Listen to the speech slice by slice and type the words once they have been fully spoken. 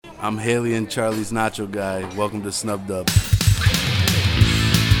I'm Haley and Charlie's Nacho Guy. Welcome to Snub Dub.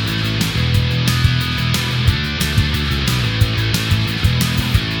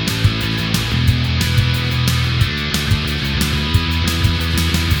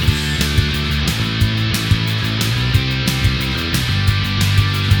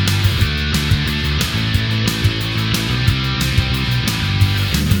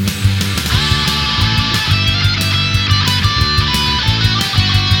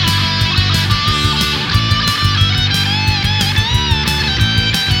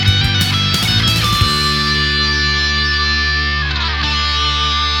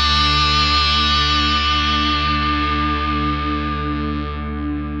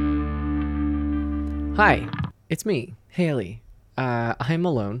 Hi, it's me, Haley. I'm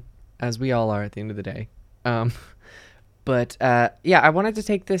alone, as we all are at the end of the day. But I wanted to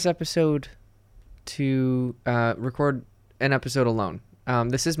take this episode to record an episode alone.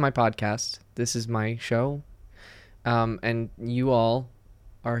 This is my podcast. This is my show. And you all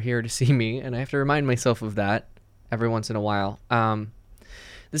are here to see me, and I have to remind myself of that every once in a while.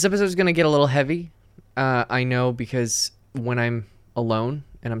 This episode is going to get a little heavy. I know, because when I'm alone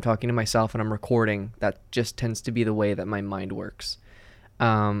and I'm talking to myself and I'm recording, that just tends to be the way that my mind works.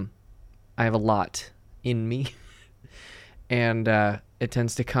 I have a lot in me, and it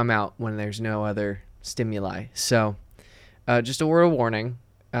tends to come out when there's no other stimuli. So just a word of warning,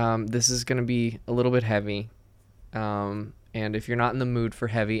 this is going to be a little bit heavy, and if you're not in the mood for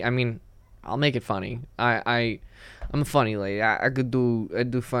heavy, I mean, I'll make it funny. I'm a funny lady. I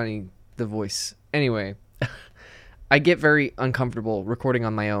do funny, the voice. Anyway, I get very uncomfortable recording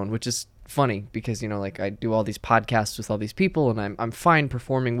on my own, which is funny because, I do all these podcasts with all these people, and I'm fine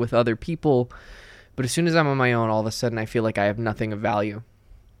performing with other people. But as soon as I'm on my own, all of a sudden I feel like I have nothing of value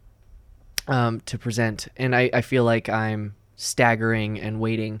to present. And I feel like I'm staggering and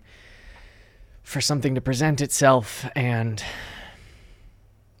waiting for something to present itself. And,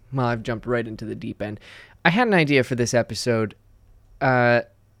 well, I've jumped right into the deep end. I had an idea for this episode I've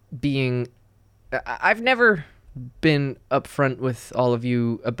never been upfront with all of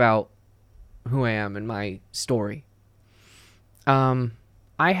you about who I am and my story. I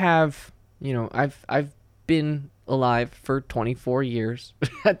have, I've been alive for 24 years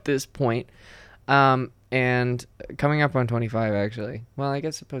at this point, and coming up on 25 actually. Well, I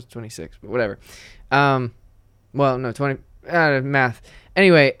guess supposed to 26, but whatever. 20. Math.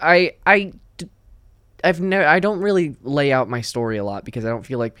 Anyway, I don't really lay out my story a lot because I don't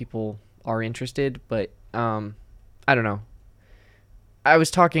feel like people are interested, but I don't know. I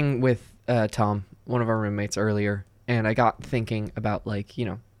was talking with Tom, one of our roommates, earlier, and I got thinking about,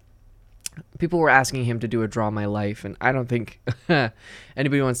 people were asking him to do a Draw My Life, and I don't think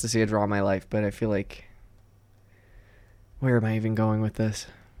anybody wants to see a Draw My Life, but I feel like, where am I even going with this?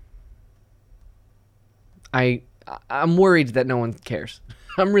 I'm worried that no one cares.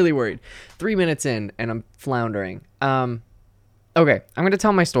 I'm really worried. 3 minutes in, and I'm floundering. Okay, I'm going to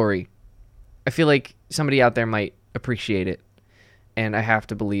tell my story. I feel like somebody out there might appreciate it, and I have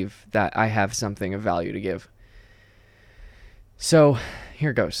to believe that I have something of value to give. So,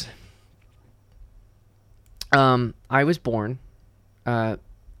 here goes. I was born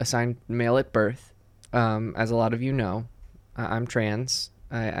assigned male at birth. As a lot of you know, I'm trans.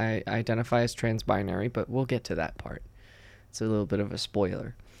 I identify as trans-binary, but we'll get to that part. It's a little bit of a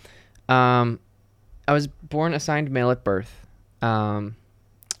spoiler. I was born assigned male at birth.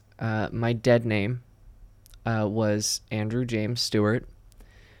 My dead name was Andrew James Stewart.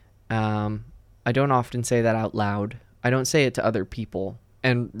 I don't often say that out loud. I don't say it to other people.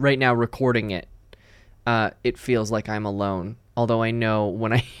 And right now, recording it, it feels like I'm alone. Although I know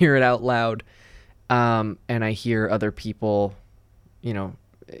when I hear it out loud, and I hear other people,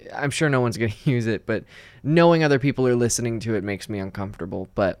 I'm sure no one's going to use it, but knowing other people are listening to it makes me uncomfortable.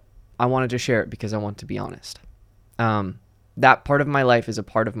 But I wanted to share it because I want to be honest. That part of my life is a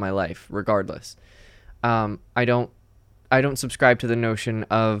part of my life, regardless. I don't subscribe to the notion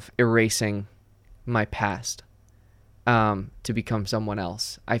of erasing my past to become someone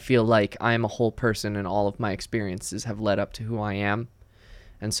else. I feel like I am a whole person, and all of my experiences have led up to who I am.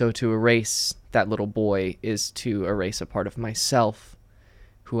 And so to erase that little boy is to erase a part of myself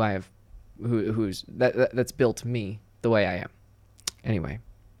that's built me the way I am. Anyway,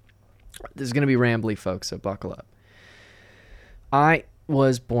 this is going to be rambly, folks, so buckle up. I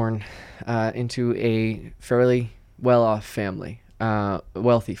was born into a fairly well-off family,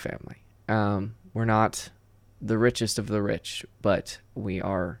 wealthy family. We're not the richest of the rich, but we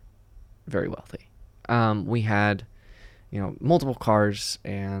are very wealthy. We had, multiple cars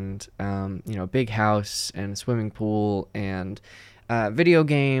and, a big house and a swimming pool and video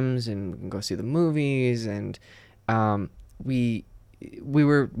games, and we can go see the movies, and we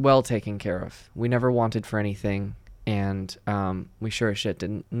were well taken care of. We never wanted for anything, and we sure as shit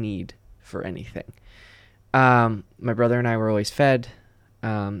didn't need for anything. My brother and I were always fed,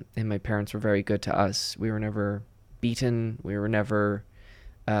 and my parents were very good to us. We were never beaten. We were never,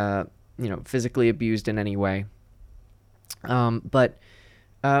 physically abused in any way. But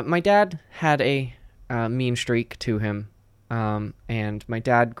my dad had a mean streak to him, and my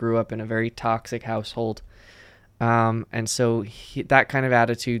dad grew up in a very toxic household. And so that kind of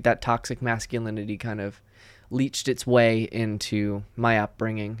attitude, that toxic masculinity kind of leached its way into my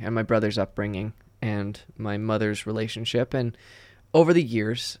upbringing and my brother's upbringing and my mother's relationship. And over the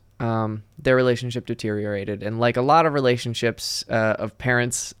years, their relationship deteriorated. And like a lot of relationships of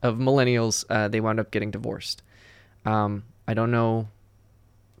parents of millennials, they wound up getting divorced. I don't know,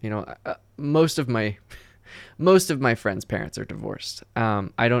 most of my friends' parents are divorced.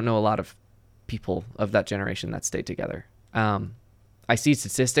 I don't know a lot of people of that generation that stayed together. I see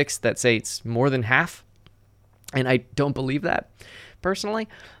statistics that say it's more than half, and I don't believe that personally.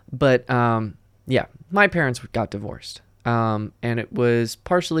 But yeah, my parents got divorced, and it was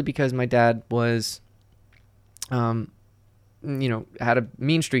partially because my dad was, had a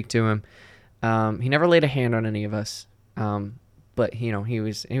mean streak to him. He never laid a hand on any of us, but he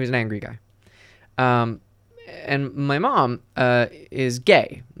was an angry guy. And my mom is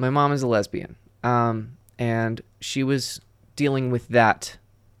gay. My mom is a lesbian. And she was dealing with that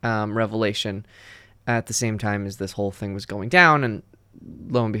revelation at the same time as this whole thing was going down. And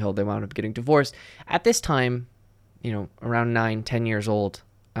lo and behold, they wound up getting divorced. At this time, around 9-10 years old,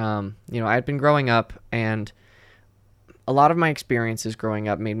 I had been growing up, and a lot of my experiences growing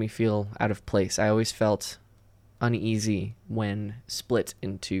up made me feel out of place. I always felt uneasy when split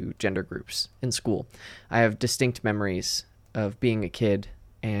into gender groups in school. I have distinct memories of being a kid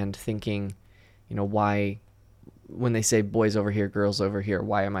and thinking, why, when they say boys over here, girls over here,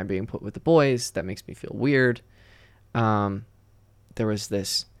 why am I being put with the boys? That makes me feel weird. There was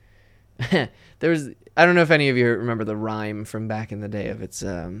this, I don't know if any of you remember the rhyme from back in the day of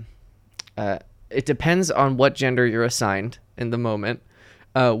it depends on what gender you're assigned in the moment,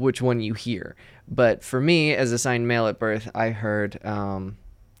 which one you hear. But for me, as assigned male at birth, I heard,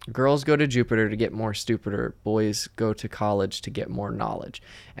 girls go to Jupiter to get more stupider, boys go to college to get more knowledge.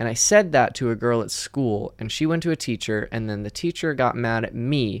 And I said that to a girl at school, and she went to a teacher, and then the teacher got mad at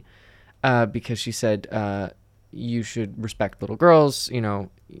me because she said, you should respect little girls.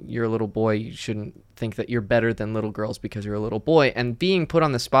 You're a little boy. You shouldn't think that you're better than little girls because you're a little boy. And being put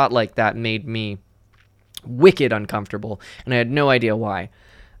on the spot like that made me wicked uncomfortable, and I had no idea why.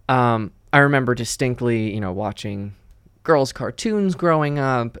 I remember distinctly, watching girls' cartoons growing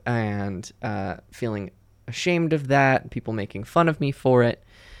up and feeling ashamed of that, people making fun of me for it.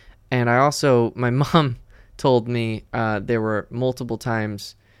 And my mom told me there were multiple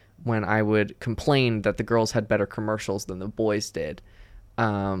times when I would complain that the girls had better commercials than the boys did.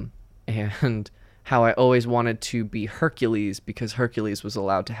 And how I always wanted to be Hercules because Hercules was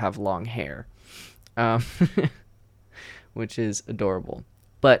allowed to have long hair, which is adorable.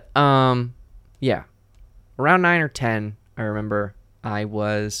 But yeah, around 9 or 10, I remember I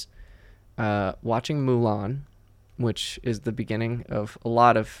was watching Mulan, which is the beginning of a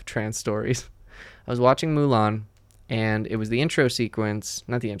lot of trans stories. I was watching Mulan, and it was the intro sequence,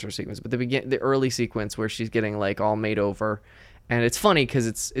 not the intro sequence, but the early sequence where she's getting like all made over. And it's funny because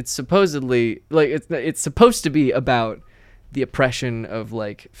it's supposedly like it's supposed to be about the oppression of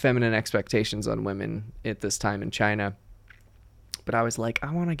like feminine expectations on women at this time in China. But I was like,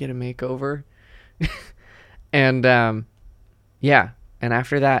 I want to get a makeover. And yeah, and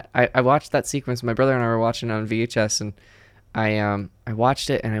after that, I watched that sequence. My brother and I were watching it on VHS, and I watched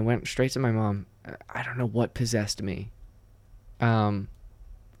it, and I went straight to my mom. I don't know what possessed me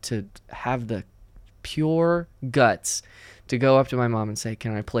to have the pure guts to go up to my mom and say,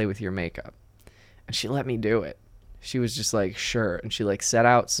 can I play with your makeup? And she let me do it. She was just like, sure. And she like set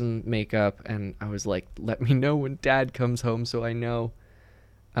out some makeup, and I was like, let me know when dad comes home so I know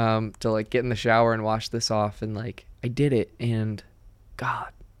to like get in the shower and wash this off. And like I did it, and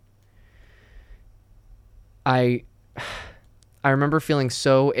God, I remember feeling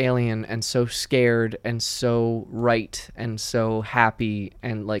so alien and so scared and so right and so happy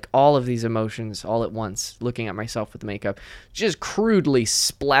and like all of these emotions all at once, looking at myself with makeup just crudely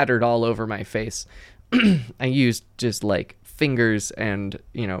splattered all over my face. I used just like fingers, and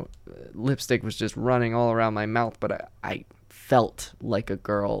lipstick was just running all around my mouth, but I felt like a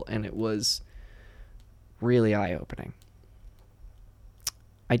girl, and it was really eye-opening.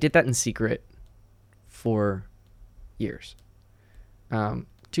 I did that in secret for years. 2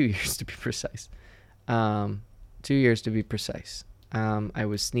 years to be precise. 2 years to be precise. I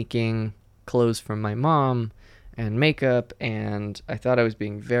was sneaking clothes from my mom and makeup, and I thought I was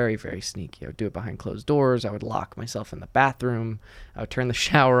being very, very sneaky. I would do it behind closed doors. I would lock myself in the bathroom. I would turn the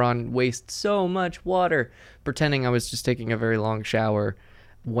shower on, waste so much water, pretending I was just taking a very long shower,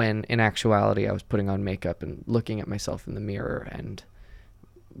 when in actuality I was putting on makeup and looking at myself in the mirror and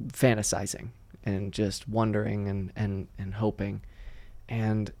fantasizing and just wondering and hoping.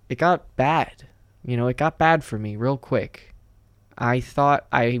 And it got bad. It got bad for me real quick. I thought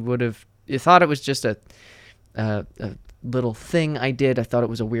it was just a little thing I did. I thought it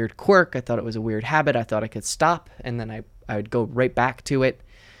was a weird quirk. I thought it was a weird habit. I thought I could stop, and then I would go right back to it.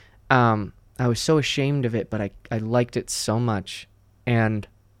 I was so ashamed of it, but I liked it so much. And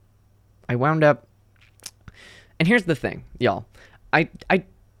I wound up, and here's the thing, y'all.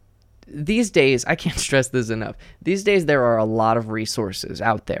 These days, I can't stress this enough. These days, there are a lot of resources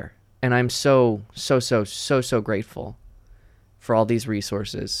out there, and I'm so grateful for all these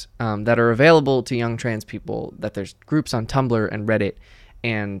resources that are available to young trans people, that there's groups on Tumblr and Reddit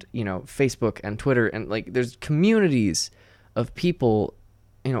and, Facebook and Twitter, and there's communities of people,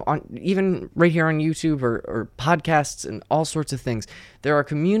 on even right here on YouTube or podcasts and all sorts of things. There are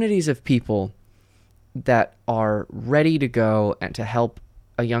communities of people that are ready to go and to help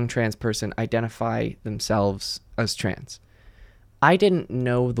a young trans person identify themselves as trans. I didn't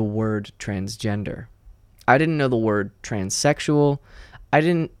know the word transgender. I didn't know the word transsexual. I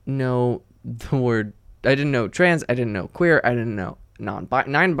didn't know trans. I didn't know queer. I didn't know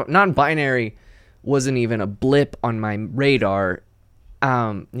non-binary. Wasn't even a blip on my radar.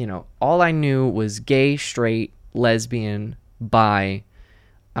 All I knew was gay, straight, lesbian, bi,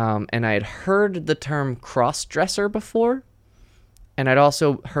 and I had heard the term cross-dresser before, and I'd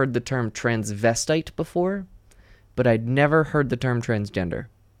also heard the term transvestite before, but I'd never heard the term transgender.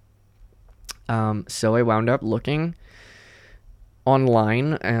 So I wound up looking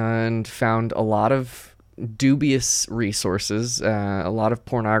online and found a lot of dubious resources, a lot of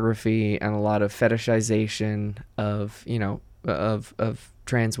pornography and a lot of fetishization of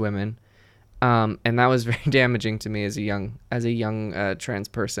trans women. And that was very damaging to me as a young trans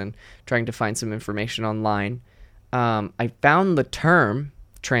person trying to find some information online. I found the term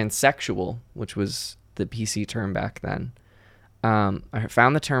transsexual, which was the PC term back then. I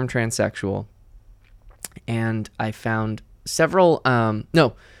found the term transsexual, and I found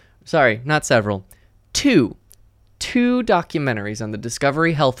two documentaries on the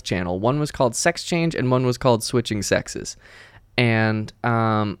Discovery Health Channel. One was called Sex Change and one was called Switching Sexes. And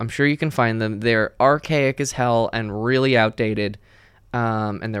I'm sure you can find them. They're archaic as hell and really outdated.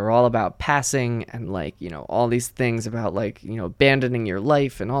 And they're all about passing and all these things about abandoning your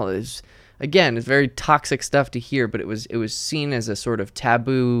life and all this. Again, it's very toxic stuff to hear, but it was seen as a sort of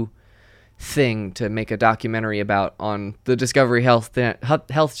taboo thing to make a documentary about on the Discovery Health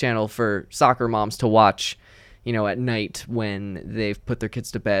Channel for soccer moms to watch, at night when they've put their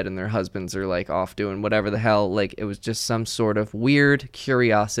kids to bed and their husbands are off doing whatever the hell. It was just some sort of weird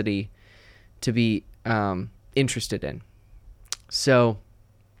curiosity to be interested in. So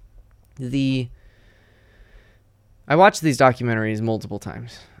I watched these documentaries multiple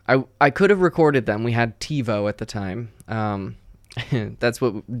times. I could have recorded them. We had TiVo at the time. That's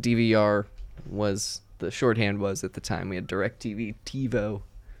what DVR was, the shorthand was at the time. We had DirecTV, TiVo.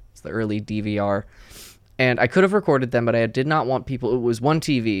 It's the early DVR. And I could have recorded them, but I did not want people... It was one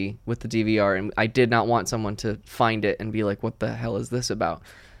TV with the DVR, and I did not want someone to find it and be like, what the hell is this about?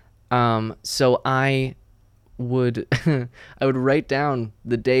 So I would write down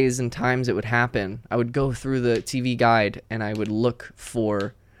the days and times it would happen. I would go through the TV guide, and I would look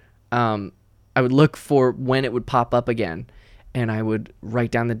for when it would pop up again, and I would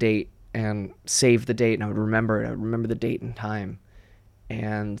write down the date and save the date, and I would remember it. I would remember the date and time.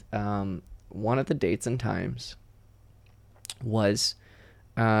 And one of the dates and times was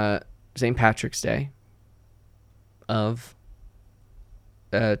St. Patrick's Day of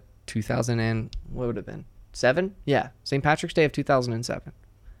 2000 and what would it have been? 7? Yeah, St. Patrick's Day of 2007.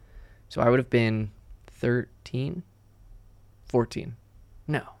 So I would have been 13, 14.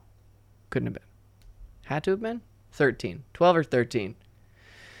 No, couldn't have been. Had to have been 13, 12 or 13.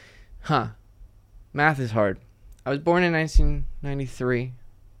 Math is hard. I was born in 1993,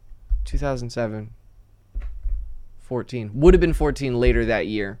 2007, 14. Would have been 14 later that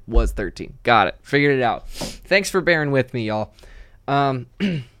year, was 13. Got it. Figured it out. Thanks for bearing with me, y'all.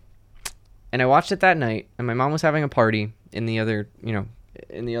 And I watched it that night, and my mom was having a party in the other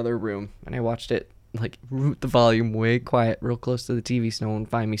room, and I watched it, the volume way quiet, real close to the TV so no one would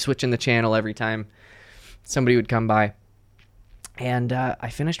find me, switching the channel every time somebody would come by. And I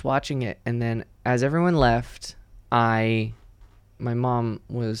finished watching it, and then as everyone left, my mom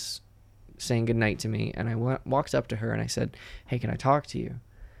was saying goodnight to me, and I walked up to her and I said, "Hey, can I talk to you?"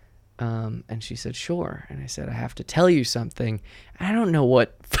 And she said, "Sure." And I said, "I have to tell you something." And I don't know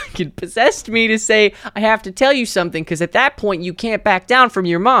what fucking possessed me to say, "I have to tell you something," because at that point, you can't back down from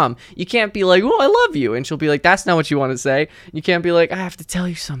your mom. You can't be like, "Oh, I love you." And she'll be like, "That's not what you want to say." You can't be like, "I have to tell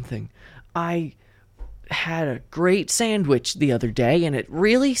you something. I had a great sandwich the other day, and it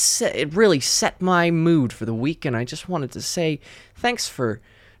really set my mood for the week, and I just wanted to say thanks for,"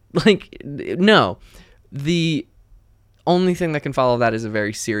 like, no. The only thing that can follow that is a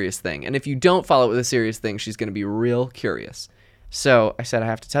very serious thing, and if you don't follow it with a serious thing, she's going to be real curious. So I said, "I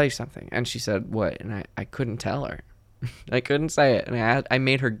have to tell you something," and she said, "What?" And I couldn't tell her. I couldn't say it, and I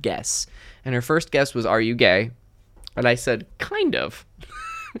made her guess, and her first guess was, "Are you gay?" And I said, "Kind of."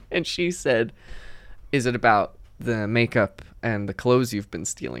 And she said, "Is it about the makeup and the clothes you've been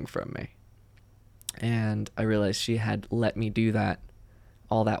stealing from me?" And I realized she had let me do that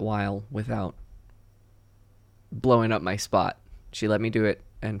all that while without blowing up my spot. She let me do it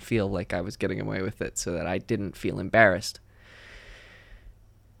and feel like I was getting away with it so that I didn't feel embarrassed.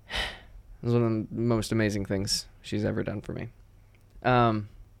 It was one of the most amazing things she's ever done for me. I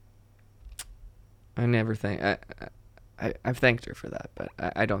never thank... I've thanked her for that, but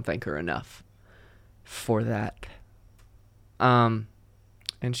I don't thank her enough for that. And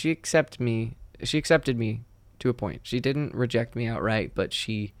she accepted me to a point. She didn't reject me outright, but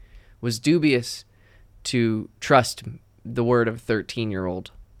she was dubious to trust the word of a 13-year-old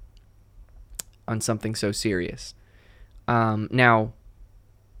on something so serious. Now,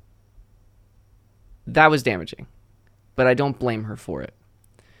 that was damaging, but I don't blame her for it.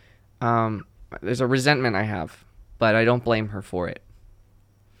 There's a resentment I have, but I don't blame her for it.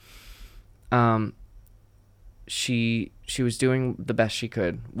 She was doing the best she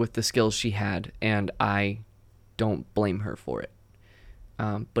could with the skills she had, and I don't blame her for it.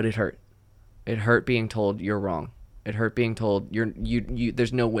 But it hurt. It hurt being told you're wrong. It hurt being told you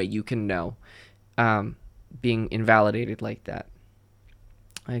there's no way you can know. Being invalidated like that.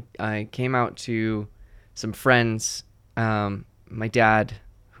 I came out to some friends. My dad,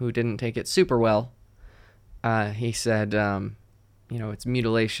 who didn't take it super well, he said, it's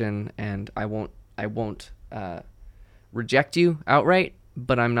mutilation, and I won't reject you outright,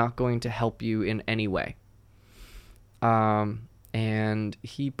 but I'm not going to help you in any way. And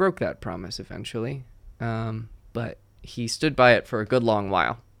he broke that promise eventually, but he stood by it for a good long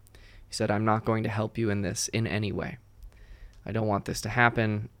while. He said, "I'm not going to help you in this in any way. I don't want this to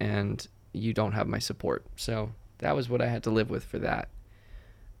happen, and you don't have my support." So that was what I had to live with for that.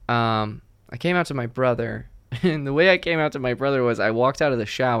 I came out to my brother, and the way I came out to my brother was I walked out of the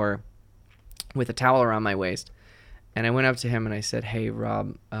shower with a towel around my waist, and I went up to him and I said, "Hey,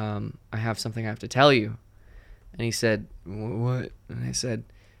 Rob, I have something I have to tell you." And he said, "What?" And I said,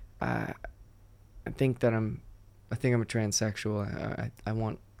 I think I'm a transsexual. I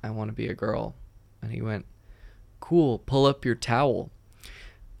want to be a girl." And he went, "Cool, pull up your towel."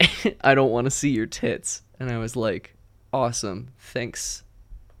 "I don't want to see your tits." And I was like, "Awesome, thanks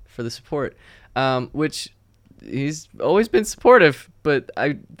for the support." Which he's always been supportive, but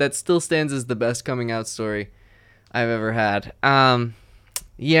that still stands as the best coming out story I've ever had.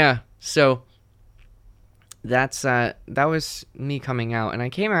 Yeah, so that was me coming out, and I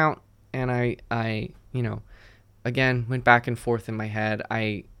came out, and I again went back and forth in my head.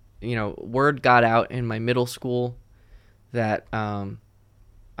 Word got out in my middle school that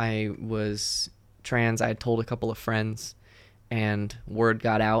I was trans. I had told a couple of friends, and word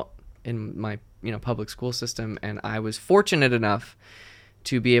got out in my public school system, and I was fortunate enough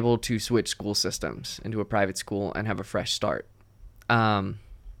to be able to switch school systems into a private school and have a fresh start.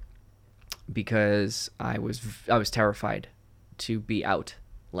 Because I was terrified to be out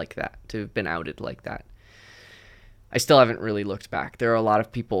like that, to have been outed like that. I still haven't really looked back. There are a lot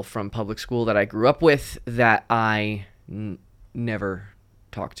of people from public school that I grew up with that I never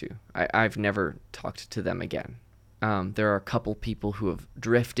talked to. I've never talked to them again. There are a couple people who have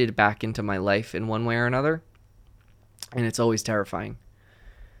drifted back into my life in one way or another, and it's always terrifying.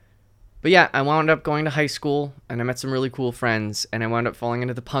 But yeah, I wound up going to high school, and I met some really cool friends, and I wound up falling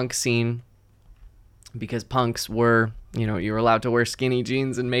into the punk scene, because punks were, you were allowed to wear skinny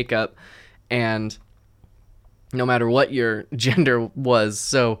jeans and makeup, and no matter what your gender was.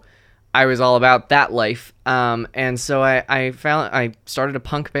 So I was all about that life. And so I started a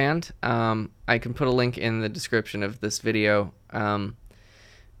punk band. I can put a link in the description of this video.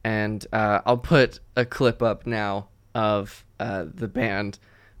 And I'll put a clip up now of the band.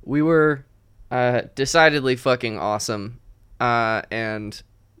 We were decidedly fucking awesome. and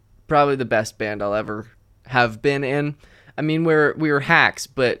probably the best band I'll ever have been in. I mean, we were hacks,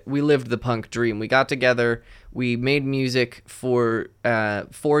 but we lived the punk dream. We got together, we made music for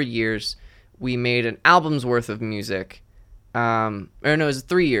 4 years. We made an album's worth of music. Or no, it was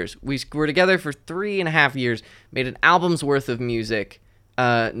 3 years. We were together for 3.5 years, made an album's worth of music,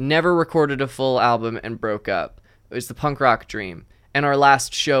 never recorded a full album, and broke up. It was the punk rock dream. And our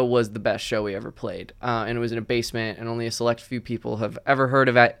last show was the best show we ever played. And it was in a basement, and only a select few people have ever heard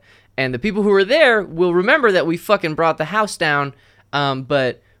of it. And the people who were there will remember that we fucking brought the house down,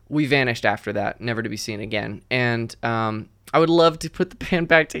 but we vanished after that, never to be seen again. And I would love to put the band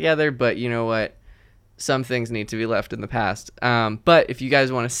back together, but you know what? Some things need to be left in the past. But if you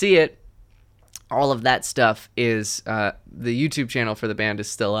guys want to see it, all of that stuff is, the YouTube channel for the band is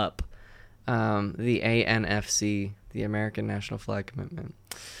still up. The ANFC, the American National Flag Commitment.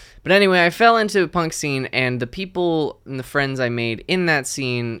 But anyway, I fell into a punk scene, and the people and the friends I made in that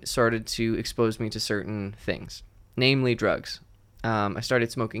scene started to expose me to certain things, namely drugs. I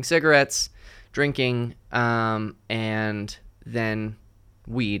started smoking cigarettes, drinking, and then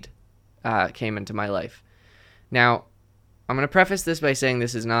weed came into my life. Now, I'm going to preface this by saying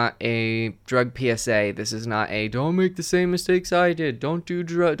this is not a drug PSA. This is not a don't make the same mistakes I did. Don't do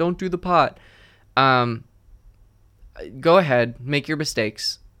the pot. Go ahead, make your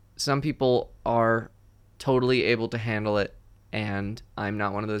mistakes. Some people are totally able to handle it, and I'm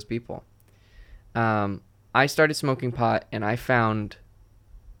not one of those people. I started smoking pot, and I found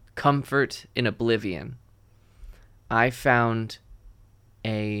comfort in oblivion. I found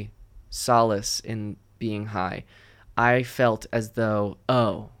a solace in being high. I felt as though,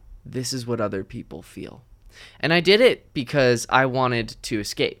 oh, this is what other people feel. And I did it because I wanted to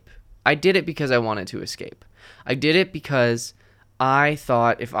escape. I did it because I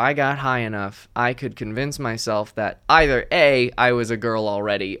thought if I got high enough, I could convince myself that either A, I was a girl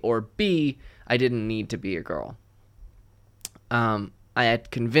already, or B, I didn't need to be a girl. I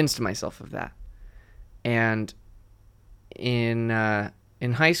had convinced myself of that. And in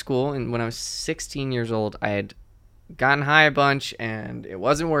high school, and when I was 16 years old, I had gotten high a bunch, and it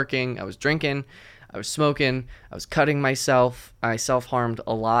wasn't working. I was drinking, I was smoking, I was cutting myself. I self-harmed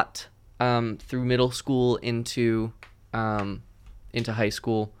a lot through middle school into high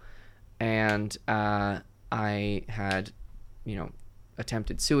school, and I had,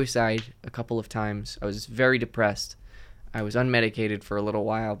 attempted suicide a couple of times. I was very depressed. I was unmedicated for a little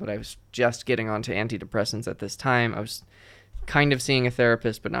while, but I was just getting onto antidepressants at this time. I was kind of seeing a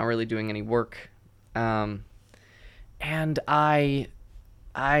therapist, but not really doing any work. And I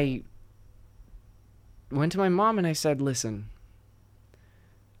went to my mom and I said, listen,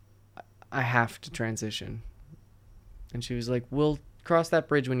 I have to transition. And she was like, we'll cross that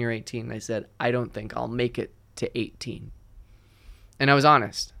bridge when you're 18. And I said, I don't think I'll make it to 18. And I was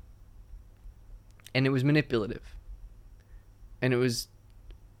honest. And it was manipulative. And it was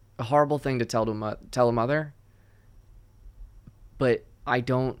a horrible thing to tell a mother. But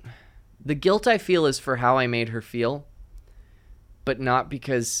the guilt I feel is for how I made her feel, but not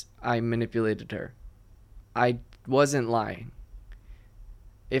because I manipulated her. I wasn't lying.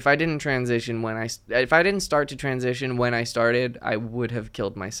 If I didn't start to transition when I started, I would have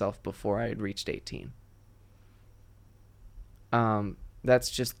killed myself before I had reached 18.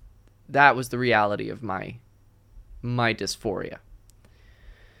 That was the reality of my dysphoria.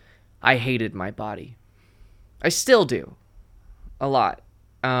 I hated my body. I still do. A lot.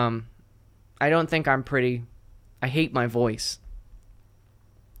 I don't think I'm pretty. I hate my voice.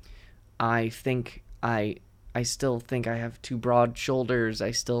 I still think I have too broad shoulders.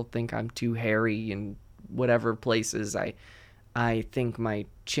 I still think I'm too hairy in whatever places. I think my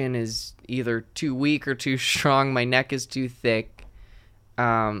chin is either too weak or too strong. My neck is too thick.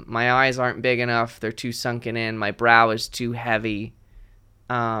 My eyes aren't big enough. They're too sunken in. My brow is too heavy.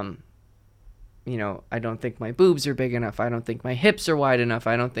 I don't think my boobs are big enough. I don't think my hips are wide enough.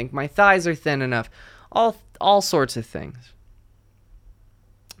 I don't think my thighs are thin enough. All sorts of things.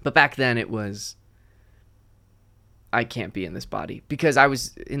 But back then it was, I can't be in this body, because I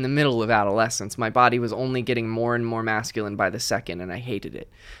was in the middle of adolescence. My body was only getting more and more masculine by the second, and I hated it.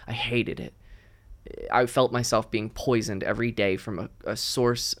 I felt myself being poisoned every day from a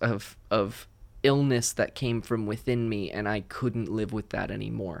source of illness that came from within me, and I couldn't live with that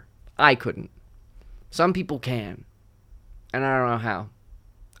anymore. I couldn't. Some people can, and I don't know how.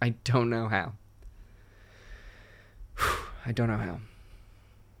 I don't know how.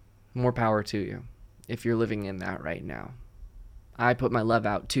 More power to you if you're living in that right now. I put my love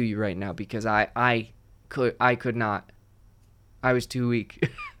out to you right now because I could not. I was too weak.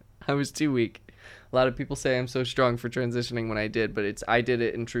 A lot of people say I'm so strong for transitioning when I did, but I did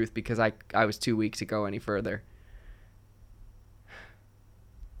it in truth because I was too weak to go any further.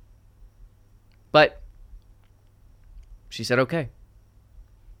 But she said okay.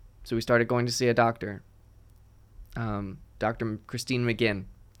 So we started going to see a doctor. Dr. Christine McGinn,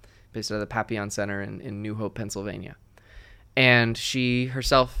 based out of the Papillon Center in New Hope, Pennsylvania. And she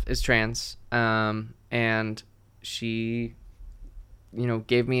herself is trans, and she,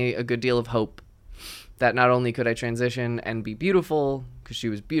 gave me a good deal of hope that not only could I transition and be beautiful, because she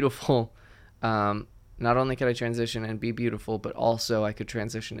was beautiful, not only could I transition and be beautiful, but also I could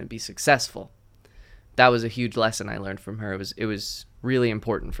transition and be successful. That was a huge lesson I learned from her. It was really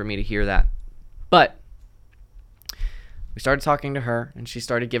important for me to hear that. But we started talking to her, and she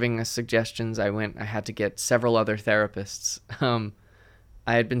started giving us suggestions. I had to get several other therapists. I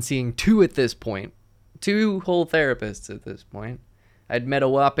had been seeing 2 at this point, 2 whole therapists at this point. I'd met a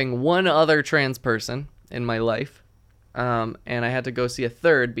whopping 1 other trans person in my life, and I had to go see a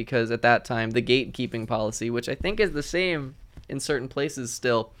 3rd because at that time the gatekeeping policy, which I think is the same in certain places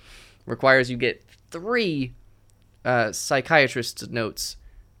still, requires you get 3 psychiatrist notes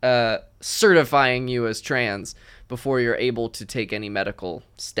certifying you as trans before you're able to take any medical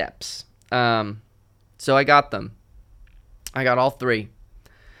steps. So I got them. I got all 3.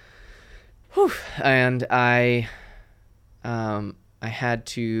 Whew. And I had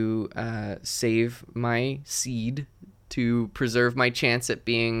to save my seed to preserve my chance at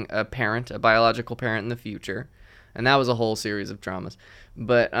being a biological parent in the future. And that was a whole series of dramas.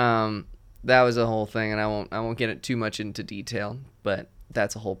 But that was a whole thing, and I won't get it too much into detail, but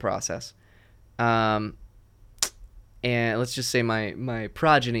that's a whole process. And let's just say my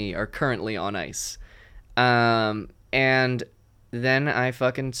progeny are currently on ice. And then I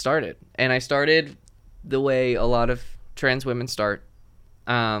fucking started. And I started the way a lot of trans women start,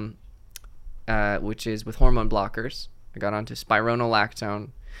 which is with hormone blockers. I got onto spironolactone,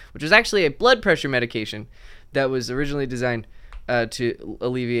 which was actually a blood pressure medication that was originally designed to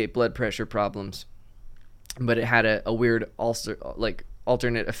alleviate blood pressure problems. But it had a weird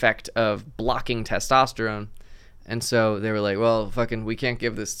alternate effect of blocking testosterone. And so they were like, well, fucking, we can't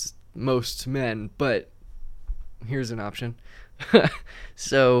give this to most men, but here's an option.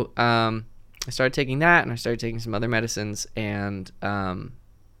 So I started taking that, and I started taking some other medicines, and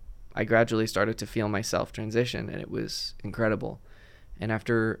I gradually started to feel myself transition, and it was incredible. And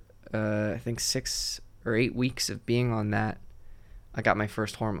after, I think 6 or 8 weeks of being on that, I got my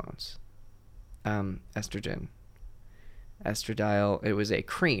first hormones, estrogen. Estradiol. It was a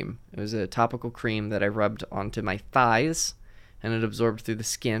cream. It was a topical cream that I rubbed onto my thighs, and it absorbed through the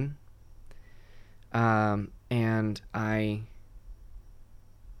skin. And I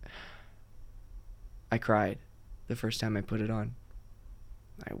cried the first time I put it on.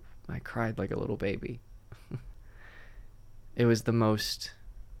 I cried like a little baby. It was the most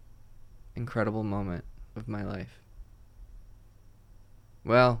incredible moment of my life.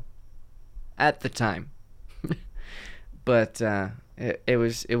 Well, at the time. But it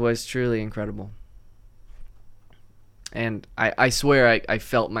was truly incredible. And I swear I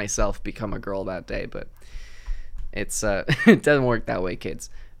felt myself become a girl that day, but it's it doesn't work that way,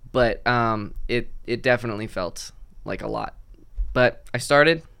 kids. But it definitely felt like a lot. But I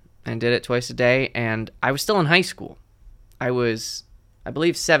started and did it twice a day, and I was still in high school. I was, I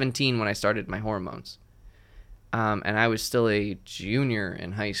believe, 17 when I started my hormones. And I was still a junior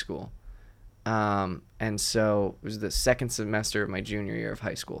in high school. And so it was the second semester of my junior year of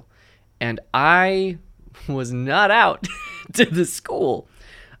high school, and I was not out to the school.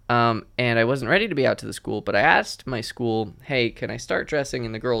 And I wasn't ready to be out to the school, but I asked my school, hey, can I start dressing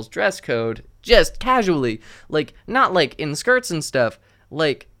in the girls' dress code just casually? Like, not like in skirts and stuff.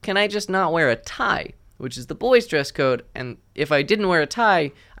 Like, can I just not wear a tie, which is the boys' dress code? And if I didn't wear a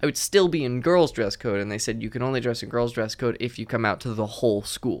tie, I would still be in girls' dress code. And they said, you can only dress in girls' dress code if you come out to the whole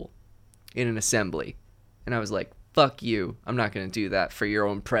school in an assembly. And I was like, fuck you. I'm not going to do that for your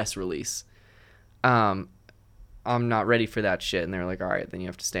own press release. I'm not ready for that shit. And they were like, all right, then you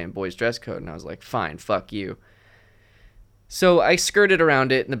have to stay in boys' dress code. And I was like, fine, fuck you. So I skirted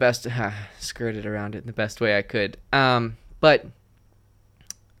around it in the best way I could. But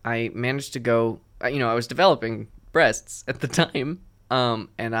I managed to go, I was developing breasts at the time.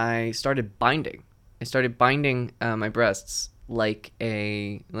 And I started binding. My breasts like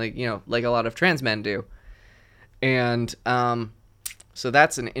a lot of trans men do. And so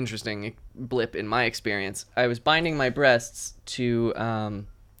that's an interesting blip in my experience. I was binding my breasts to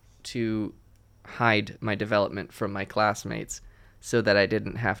hide my development from my classmates so that I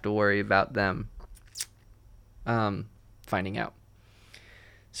didn't have to worry about them finding out.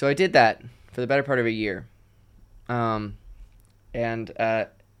 So I did that for the better part of a year. And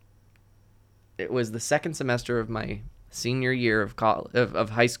it was the second semester of my senior year of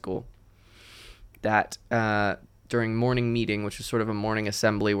high school that during morning meeting, which was sort of a morning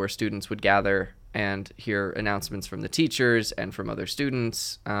assembly where students would gather and hear announcements from the teachers and from other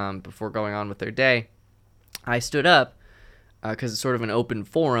students before going on with their day, I stood up because it's sort of an open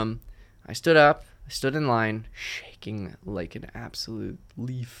forum. I stood up, I stood in line, shaking like an absolute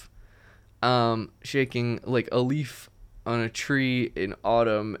leaf, shaking like a leaf on a tree in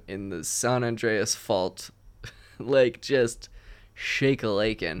autumn in the San Andreas Fault, like just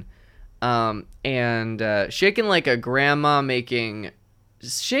shake-a-lakin', and shaking like a grandma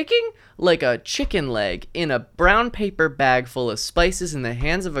shaking like a chicken leg in a brown paper bag full of spices in the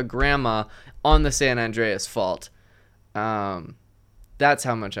hands of a grandma on the San Andreas Fault. That's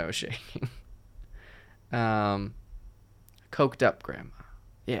how much I was shaking. Coked up grandma.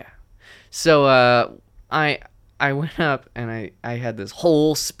 Yeah. So I went up and I had this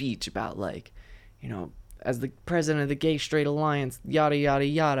whole speech about, like, you know, as the president of the Gay Straight Alliance, yada, yada,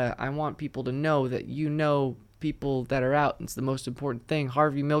 yada, I want people to know that you know people that are out. It's the most important thing.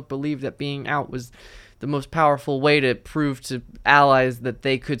 Harvey Milk believed that being out was the most powerful way to prove to allies that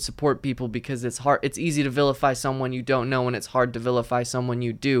they could support people, because it's easy to vilify someone you don't know, and it's hard to vilify someone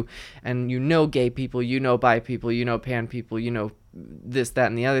you do. And you know gay people, you know bi people, you know pan people, you know this, that,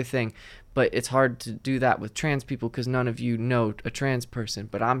 and the other thing. But it's hard to do that with trans people because none of you know a trans person.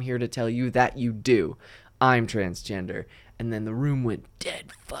 But I'm here to tell you that you do. I'm transgender. And then the room went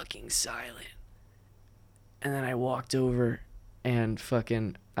dead fucking silent. And then I walked over and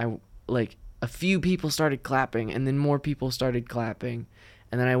a few people started clapping, and then more people started clapping.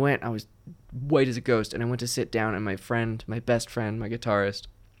 And then I was white as a ghost, and I went to sit down, and my best friend, my guitarist,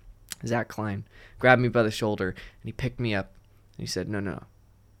 Zach Klein, grabbed me by the shoulder, and he picked me up, and he said, no,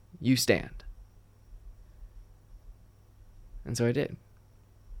 you stand. And so I did.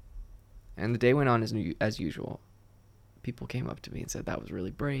 And the day went on as usual. People came up to me and said, that was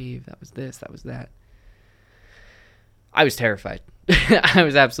really brave, that was this, that was that. I was terrified. I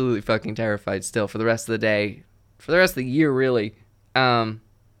was absolutely fucking terrified still for the rest of the day. For the rest of the year, really. It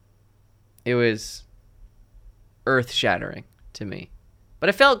was earth-shattering to me. But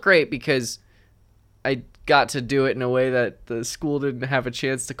it felt great because I got to do it in a way that the school didn't have a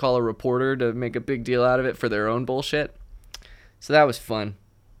chance to call a reporter to make a big deal out of it for their own bullshit. So that was fun.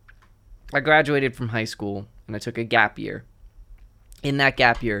 I graduated from high school, and I took a gap year. In that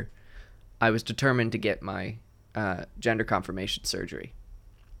gap year, I was determined to get my gender confirmation surgery.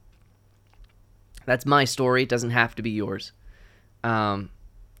 That's my story. It doesn't have to be yours.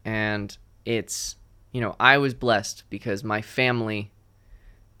 And it's, I was blessed because my family,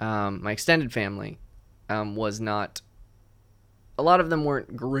 my extended family, was not, a lot of them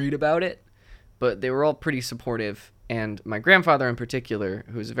weren't great about it, but they were all pretty supportive. And my grandfather in particular,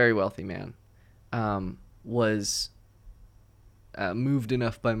 who's a very wealthy man, was moved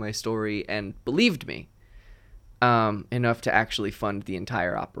enough by my story and believed me enough to actually fund the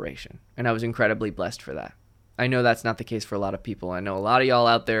entire operation. And I was incredibly blessed for that. I know that's not the case for a lot of people. I know a lot of y'all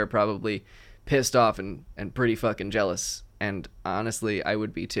out there are probably pissed off and pretty fucking jealous. And honestly, I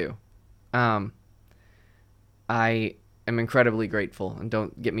would be too. I am incredibly grateful. And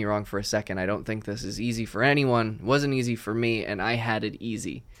don't get me wrong for a second. I don't think this is easy for anyone. It wasn't easy for me, and I had it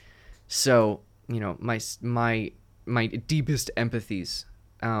easy. So, my deepest empathies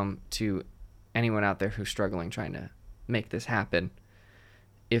to anyone out there who's struggling trying to make this happen.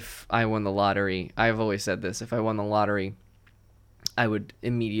 If I won the lottery, I've always said this, if I won the lottery, I would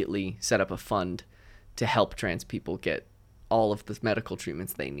immediately set up a fund to help trans people get all of the medical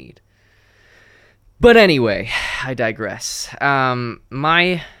treatments they need. But anyway, I digress.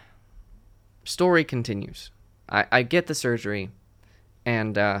 My story continues. I get the surgery,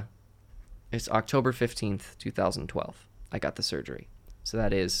 and it's October 15th, 2012. I got the surgery. So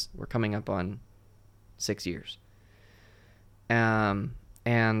that is, we're coming up on 6 years. And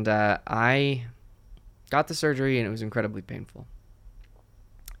I got the surgery, and it was incredibly painful.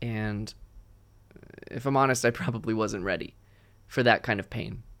 And if I'm honest, I probably wasn't ready for that kind of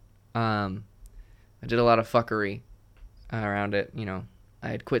pain. I did a lot of fuckery around it. I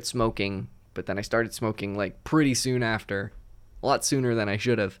had quit smoking, but then I started smoking like pretty soon after, a lot sooner than I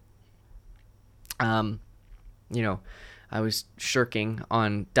should have. I was shirking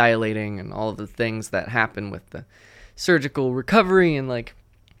on dilating and all of the things that happen with the surgical recovery. And like,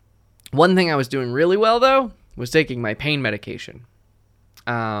 one thing I was doing really well though was taking my pain medication.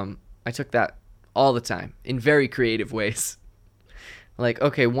 I took that all the time in very creative ways. Like,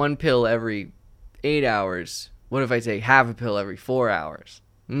 okay, 1 pill every 8 hours. What if I take half a pill every 4 hours?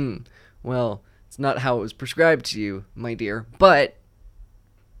 Well, it's not how it was prescribed to you, my dear, but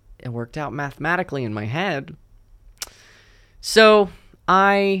it worked out mathematically in my head. So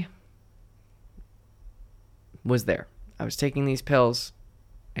I was there. I was taking these pills,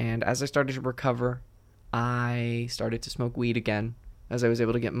 and as I started to recover, I started to smoke weed again. As I was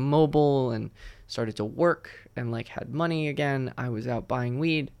able to get mobile and started to work and like had money again, I was out buying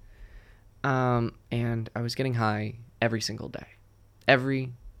weed, and I was getting high every single day.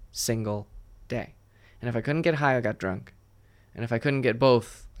 Every single day. And if I couldn't get high, I got drunk. And if I couldn't get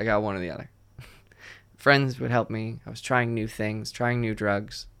both, I got one or the other. Friends would help me. I was trying new things, trying new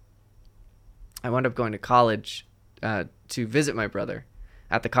drugs. I wound up going to college to visit my brother.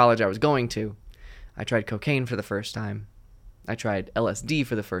 At the college I was going to, I tried cocaine for the first time. I tried LSD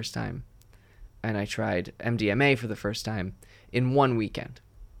for the first time. And I tried MDMA for the first time in one weekend.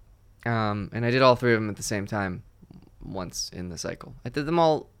 And I did all three of them at the same time once in the cycle. I did them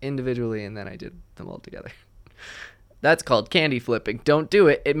all individually, and then I did them all together. That's called candy flipping. Don't do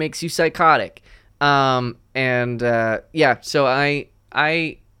it. It makes you psychotic. So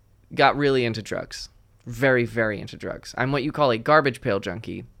I got really into drugs. Very, very into drugs. I'm what you call a garbage pail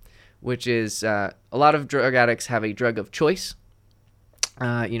junkie, which is a lot of drug addicts have a drug of choice.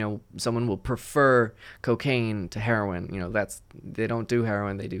 Someone will prefer cocaine to heroin. They don't do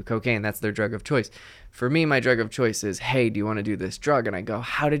heroin, they do cocaine. That's their drug of choice. For me, my drug of choice is, hey, do you want to do this drug? And I go,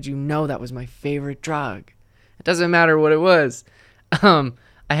 how did you know that was my favorite drug? It doesn't matter what it was. I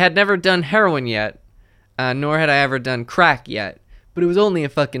had never done heroin yet, nor had I ever done crack yet. But it was only a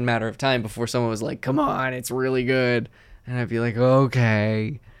fucking matter of time before someone was like, come on, it's really good. And I'd be like,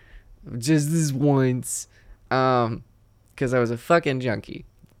 okay, just this once. Because I was a fucking junkie.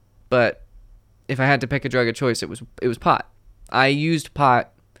 But if I had to pick a drug of choice, it was pot. I used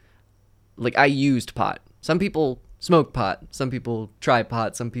pot. Some people smoke pot. Some people try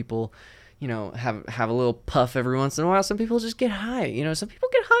pot. Some people, have a little puff every once in a while. Some people just get high. Some people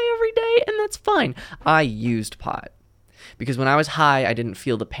get high every day, and that's fine. I used pot. Because when I was high, I didn't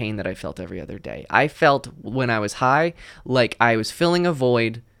feel the pain that I felt every other day. I felt when I was high like I was filling a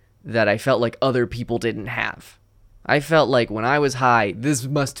void that I felt like other people didn't have. I felt like when I was high, this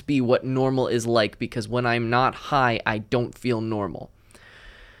must be what normal is like, because when I'm not high, I don't feel normal.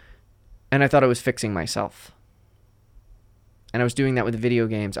 And I thought I was fixing myself. And I was doing that with video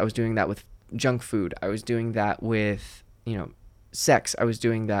games. I was doing that with junk food. I was doing that with, sex. I was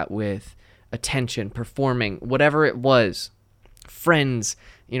doing that with attention, performing, whatever it was. Friends,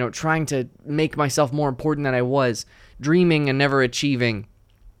 trying to make myself more important than I was. Dreaming and never achieving.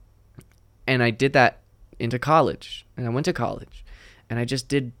 And I did that into college, and I went to college, and I just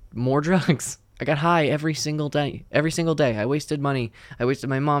did more drugs. I got high every single day. I wasted money. I wasted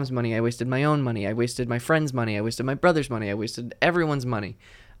my mom's money. I wasted my own money. I wasted my friend's money. I wasted my brother's money. I wasted everyone's money,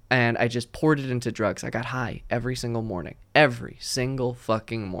 and I just poured it into drugs. I got high every single morning, every single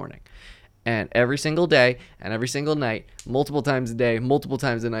fucking morning, and every single day, and every single night, multiple times a day, multiple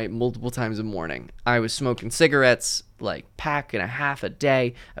times a night, multiple times a morning. I was smoking cigarettes, like pack and a half a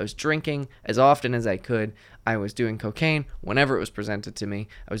day. I was drinking as often as I could. I was doing cocaine whenever it was presented to me.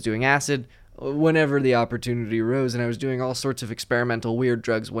 I was doing acid whenever the opportunity arose, and I was doing all sorts of experimental weird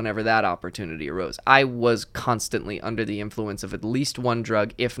drugs whenever that opportunity arose. I was constantly under the influence of at least one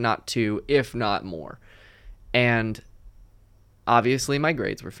drug, if not two, if not more. And obviously my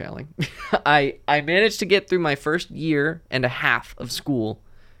grades were failing. I managed to get through my first year and a half of school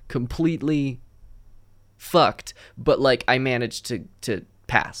completely fucked, but I managed to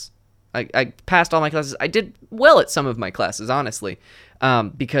pass. I passed all my classes. I did well at some of my classes, honestly,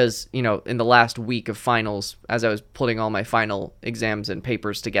 because in the last week of finals, as I was putting all my final exams and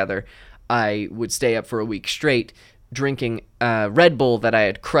papers together, I would stay up for a week straight drinking Red Bull that I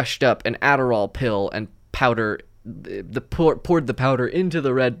had crushed up, an Adderall pill, and powder. Poured the powder into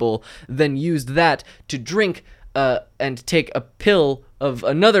the Red Bull, then used that to drink and take a pill of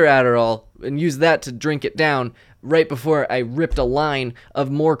another Adderall and use that to drink it down right before I ripped a line of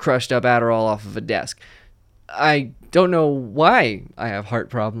more crushed up Adderall off of a desk. I don't know why I have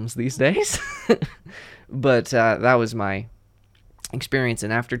heart problems these days, but that was my experience.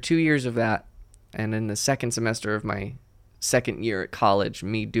 And after 2 years of that, and in the second semester of my second year at college,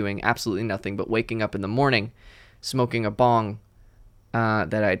 me doing absolutely nothing but waking up in the morning, smoking a bong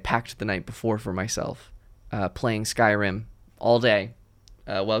that I had packed the night before for myself, playing Skyrim all day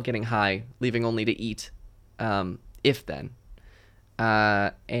while getting high, leaving only to eat, if then,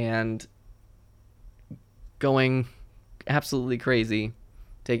 and going absolutely crazy,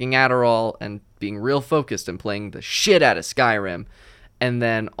 taking Adderall and being real focused and playing the shit out of Skyrim, and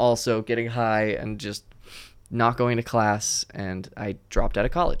then also getting high and just not going to class, and I dropped out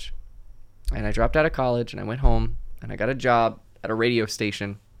of college. And I dropped out of college and I went home and I got a job at a radio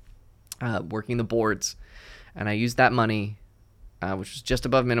station working the boards. And I used that money, which was just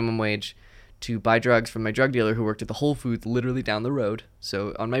above minimum wage, to buy drugs from my drug dealer who worked at the Whole Foods literally down the road.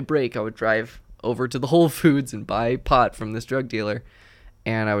 So on my break, I would drive over to the Whole Foods and buy pot from this drug dealer.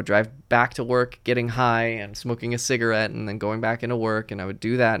 And I would drive back to work getting high and smoking a cigarette and then going back into work. And I would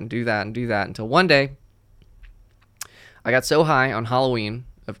do that and do that and do that until one day I got so high on Halloween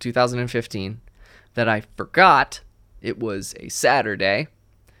of 2015 that I forgot it was a Saturday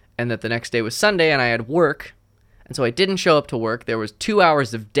and that the next day was Sunday and I had work. And so I didn't show up to work. There was 2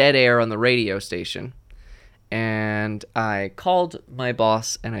 hours of dead air on the radio station. And I called my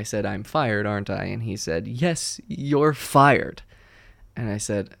boss and I said, "I'm fired, aren't I?" And he said, "Yes, you're fired." And I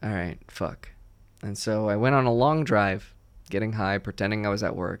said, "All right, fuck." And so I went on a long drive, getting high, pretending I was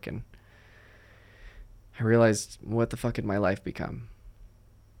at work, and I realized, what the fuck had my life become?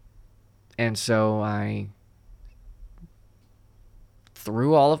 And so I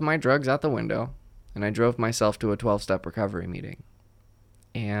threw all of my drugs out the window, and I drove myself to a 12-step recovery meeting.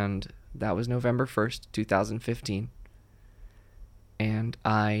 And that was November 1st, 2015. And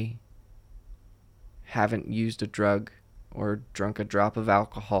I haven't used a drug or drunk a drop of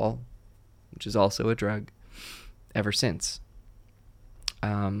alcohol, which is also a drug, ever since.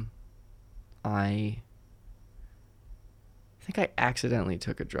 I think I accidentally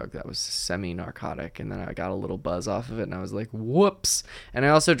took a drug that was semi-narcotic, and then I got a little buzz off of it, and I was like, whoops. And I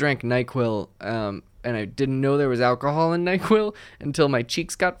also drank NyQuil, and I didn't know there was alcohol in NyQuil until my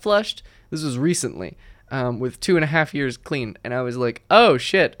cheeks got flushed. This was recently, with 2.5 years clean, and I was like, oh,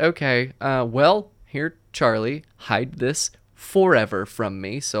 shit, okay, well, here, Charlie, hide this forever from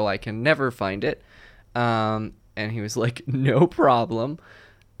me so I can never find it. And he was like, no problem.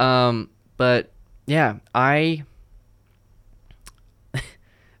 But yeah,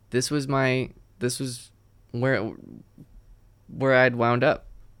 this was where I'd wound up.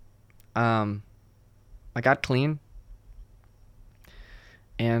 I got clean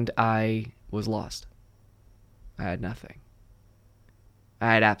and I was lost. I had nothing.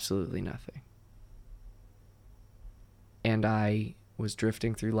 I had absolutely nothing. And I was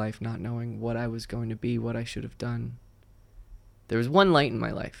drifting through life not knowing what I was going to be, what I should have done. There was one light in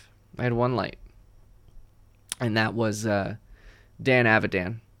my life. I had one light. And that was Dan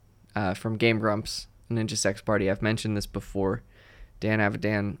Avidan from Game Grumps, Ninja Sex Party. I've mentioned this before. Dan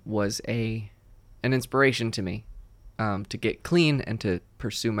Avidan was an inspiration to me to get clean and to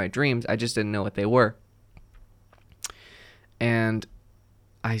pursue my dreams. I just didn't know what they were. And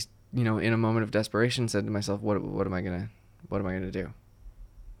I, in a moment of desperation, said to myself, "What am I gonna do?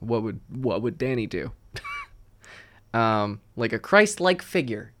 What would Danny do?" Like a Christ-like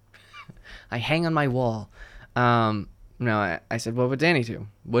figure, I hang on my wall. No, I said, what would Danny do?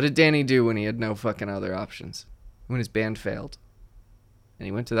 What did Danny do when he had no fucking other options? When his band failed, and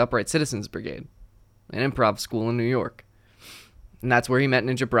he went to the Upright Citizens Brigade, an improv school in New York, and that's where he met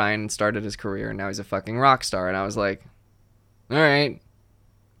Ninja Brian and started his career. And now he's a fucking rock star. And I was like, all right.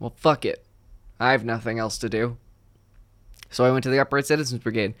 Well, fuck it. I have nothing else to do. So I went to the Upright Citizens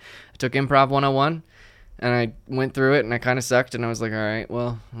Brigade. I took Improv 101, and I went through it, and I kind of sucked, and I was like, all right,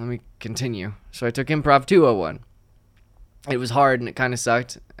 well, let me continue. So I took Improv 201. It was hard, and it kind of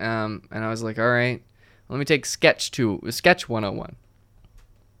sucked, and I was like, all right, let me take Sketch 101.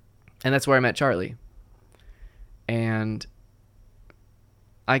 And that's where I met Charlie. And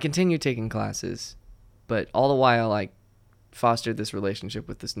I continued taking classes, but all the while I fostered this relationship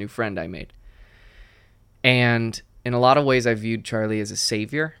with this new friend I made. And in a lot of ways, I viewed Charlie as a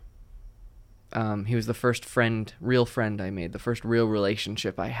savior. He was the first real friend I made, the first real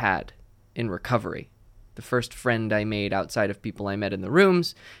relationship I had in recovery, the first friend I made outside of people I met in the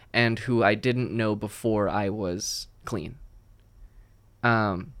rooms and who I didn't know before I was clean.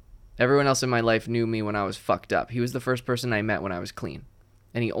 Everyone else in my life knew me when I was fucked up. He was the first person I met when I was clean,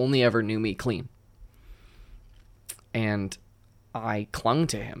 and he only ever knew me clean. And I clung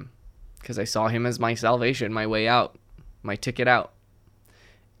to him because I saw him as my salvation, my way out, my ticket out.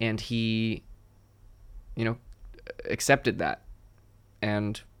 And he, accepted that.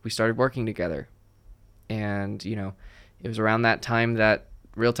 And we started working together. And, it was around that time that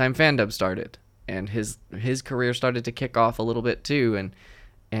Real-Time Fandom started. And his career started to kick off a little bit too.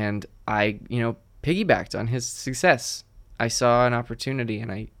 And I, piggybacked on his success. I saw an opportunity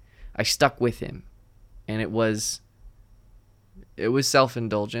and I stuck with him. And it was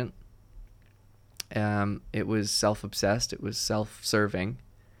self-indulgent. It was self-obsessed. It was self-serving.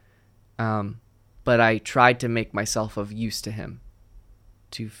 But I tried to make myself of use to him,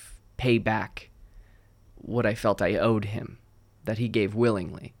 to pay back what I felt I owed him, that he gave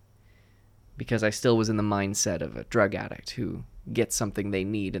willingly. because I still was in the mindset of a drug addict who gets something they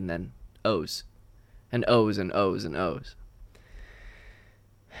need and then owes. And owes and owes and owes.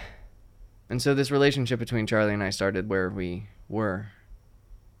 And so this relationship between Charlie and I started where we were.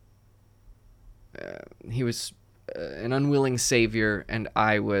 He was an unwilling savior, and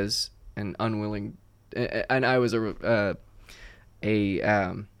I was an unwilling, and I was a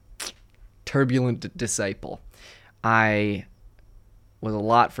turbulent disciple. I was a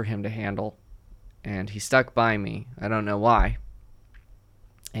lot for him to handle, and he stuck by me. I don't know why.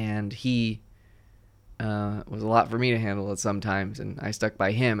 And he was a lot for me to handle at sometimes, and I stuck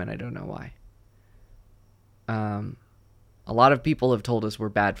by him, and I don't know why. A lot of people have told us we're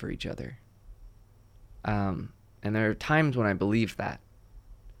bad for each other. And there are times when I believe that.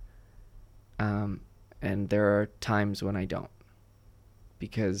 And there are times when I don't.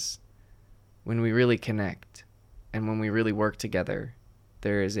 Because when we really connect and when we really work together,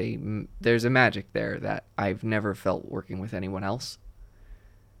 there's a magic there that I've never felt working with anyone else.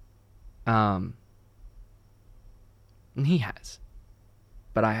 And he has,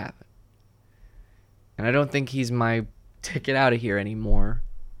 but I haven't. And I don't think he's my ticket out of here anymore.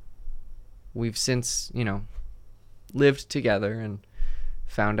 We've since, lived together and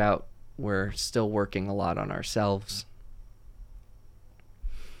found out we're still working a lot on ourselves.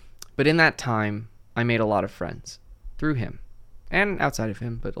 But in that time, I made a lot of friends through him and outside of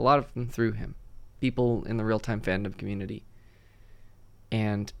him, but a lot of them through him. People in the real-time fandom community.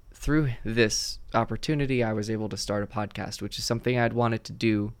 And through this opportunity, I was able to start a podcast, which is something I'd wanted to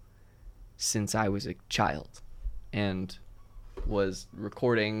do since I was a child, and was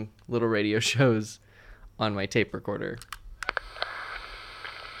recording little radio shows on my tape recorder.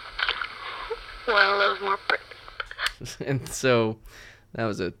 Well, love more And so that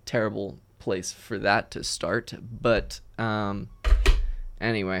was a terrible place for that to start. But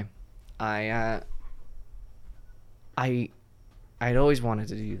anyway, I'd always wanted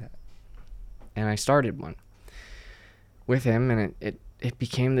to do that, and I started one with him, and it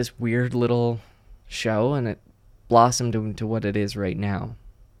became this weird little show, and it blossomed into what it is right now.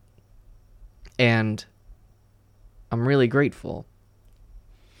 And I'm really grateful,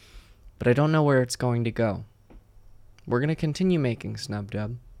 but I don't know where it's going to go. We're going to continue making Snub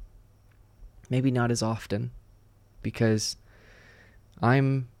Dub. Maybe not as often, because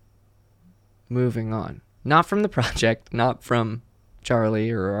I'm moving on. Not from the project, not from Charlie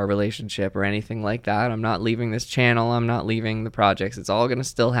or our relationship or anything like that. I'm not leaving this channel. I'm not leaving the projects. It's all going to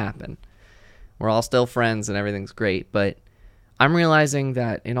still happen. We're all still friends and everything's great. But I'm realizing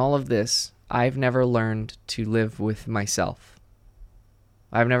that in all of this, I've never learned to live with myself.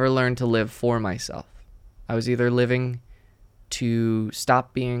 I've never learned to live for myself. I was either living to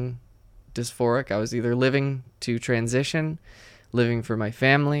stop being dysphoric. I was either living to transition, living for my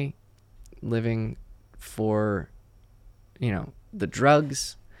family, living for, the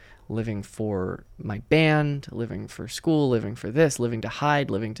drugs, living for my band, living for school, living for this, living to hide,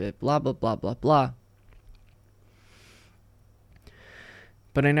 living to blah, blah, blah, blah, blah.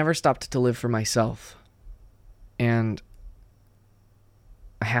 But I never stopped to live for myself. And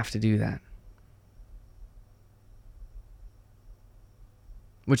I have to do that.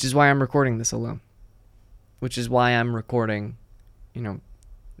 Which is why I'm recording this alone. Which is why I'm recording,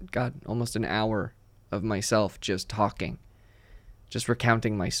 almost an hour of myself just talking. Just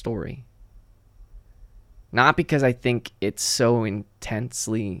recounting my story. Not because I think it's so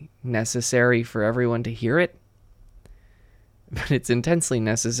intensely necessary for everyone to hear it, but it's intensely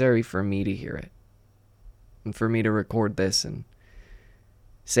necessary for me to hear it. And for me to record this and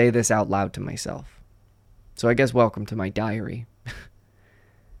say this out loud to myself. So I guess welcome to my diary.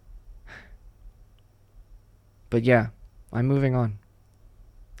 But yeah, I'm moving on.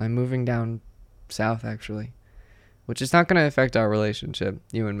 I'm moving down south, actually. Which is not going to affect our relationship,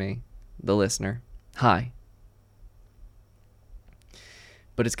 you and me, the listener. Hi.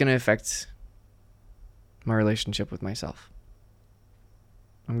 But it's going to affect my relationship with myself.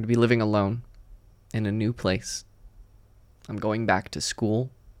 I'm going to be living alone in a new place. I'm going back to school.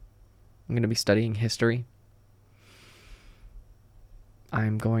 I'm going to be studying history.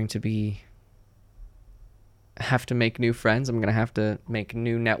 I'm going to have to make new friends. I'm going to have to make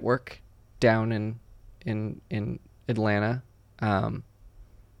new network down in Atlanta, in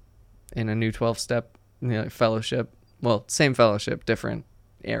a new 12-step fellowship. Well, same fellowship, different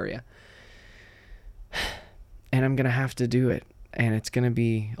area. And I'm going to have to do it. And it's going to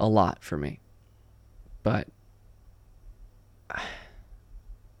be a lot for me. But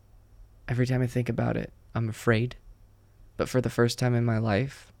every time I think about it, I'm afraid. But for the first time in my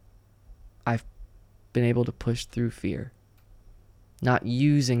life, I've been able to push through fear. Not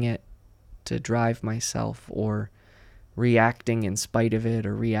using it to drive myself, or reacting in spite of it,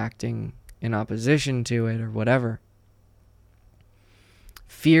 or reacting in opposition to it, or whatever.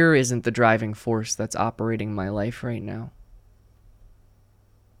 Fear isn't the driving force that's operating my life right now.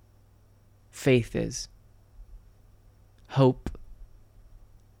 Faith is. Hope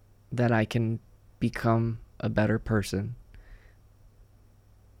that I can become a better person.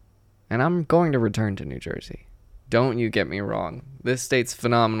 And I'm going to return to New Jersey. Don't you get me wrong. This state's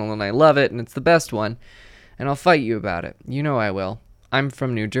phenomenal and I love it and it's the best one. And I'll fight you about it. You know I will. I'm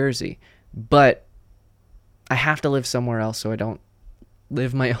from New Jersey. But I have to live somewhere else so I don't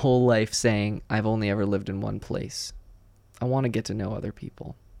live my whole life saying I've only ever lived in one place. I want to get to know other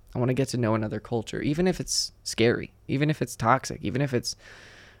people. I want to get to know another culture, even if it's scary, even if it's toxic, even if it's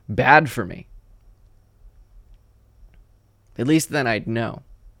bad for me. At least then I'd know.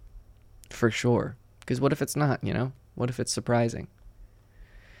 For sure. Because what if it's not, you know? What if it's surprising?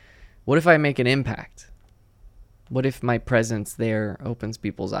 What if I make an impact? What if my presence there opens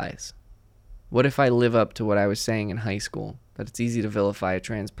people's eyes? What if I live up to what I was saying in high school, that it's easy to vilify a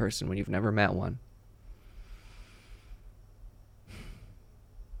trans person when you've never met one?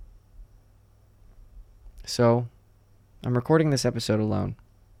 So, I'm recording this episode alone,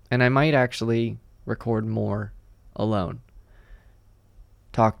 and I might actually record more alone.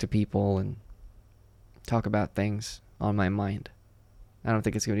 Talk to people and talk about things on my mind. I don't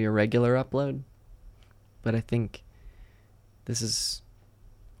think it's going to be a regular upload, but I think this is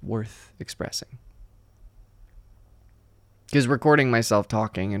worth expressing. Because recording myself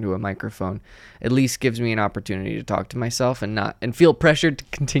talking into a microphone at least gives me an opportunity to talk to myself and feel pressured to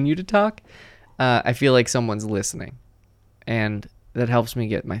continue to talk. I feel like someone's listening, and that helps me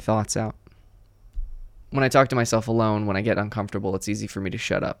get my thoughts out. When I talk to myself alone, when I get uncomfortable, it's easy for me to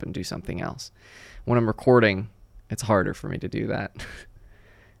shut up and do something else. When I'm recording, it's harder for me to do that.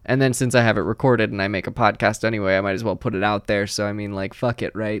 And then since I have it recorded and I make a podcast anyway, I might as well put it out there. So, I mean, like, fuck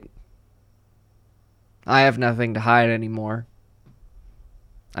it, right? I have nothing to hide anymore.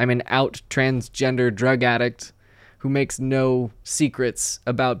 I'm an out transgender drug addict who makes no secrets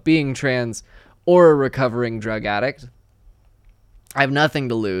about being trans or a recovering drug addict. I have nothing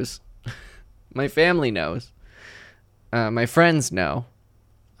to lose. My family knows. My friends know.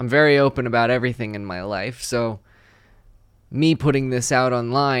 I'm very open about everything in my life, so me putting this out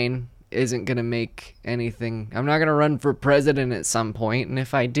online isn't going to make anything. I'm not going to run for president at some point, and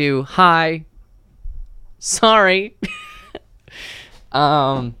if I do, hi. Sorry.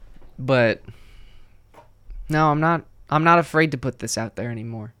 But no, I'm not afraid to put this out there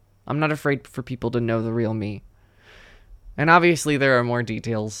anymore. I'm not afraid for people to know the real me. And obviously there are more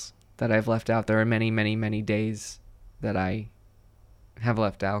details that I've left out. There are many, many, many days that I have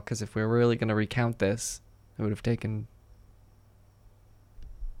left out, because if we were really going to recount this, it would have taken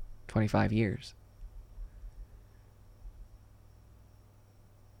 25 years.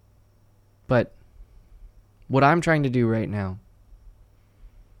 But what I'm trying to do right now,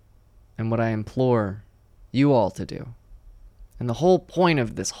 and what I implore you all to do, and the whole point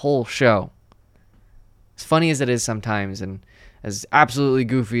of this whole show, as funny as it is sometimes, and as absolutely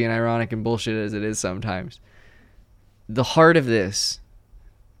goofy and ironic and bullshit as it is sometimes, the heart of this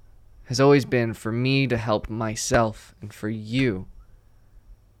has always been for me to help myself and for you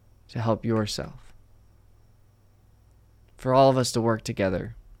to help yourself. For all of us to work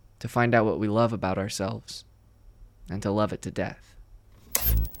together to find out what we love about ourselves and to love it to death.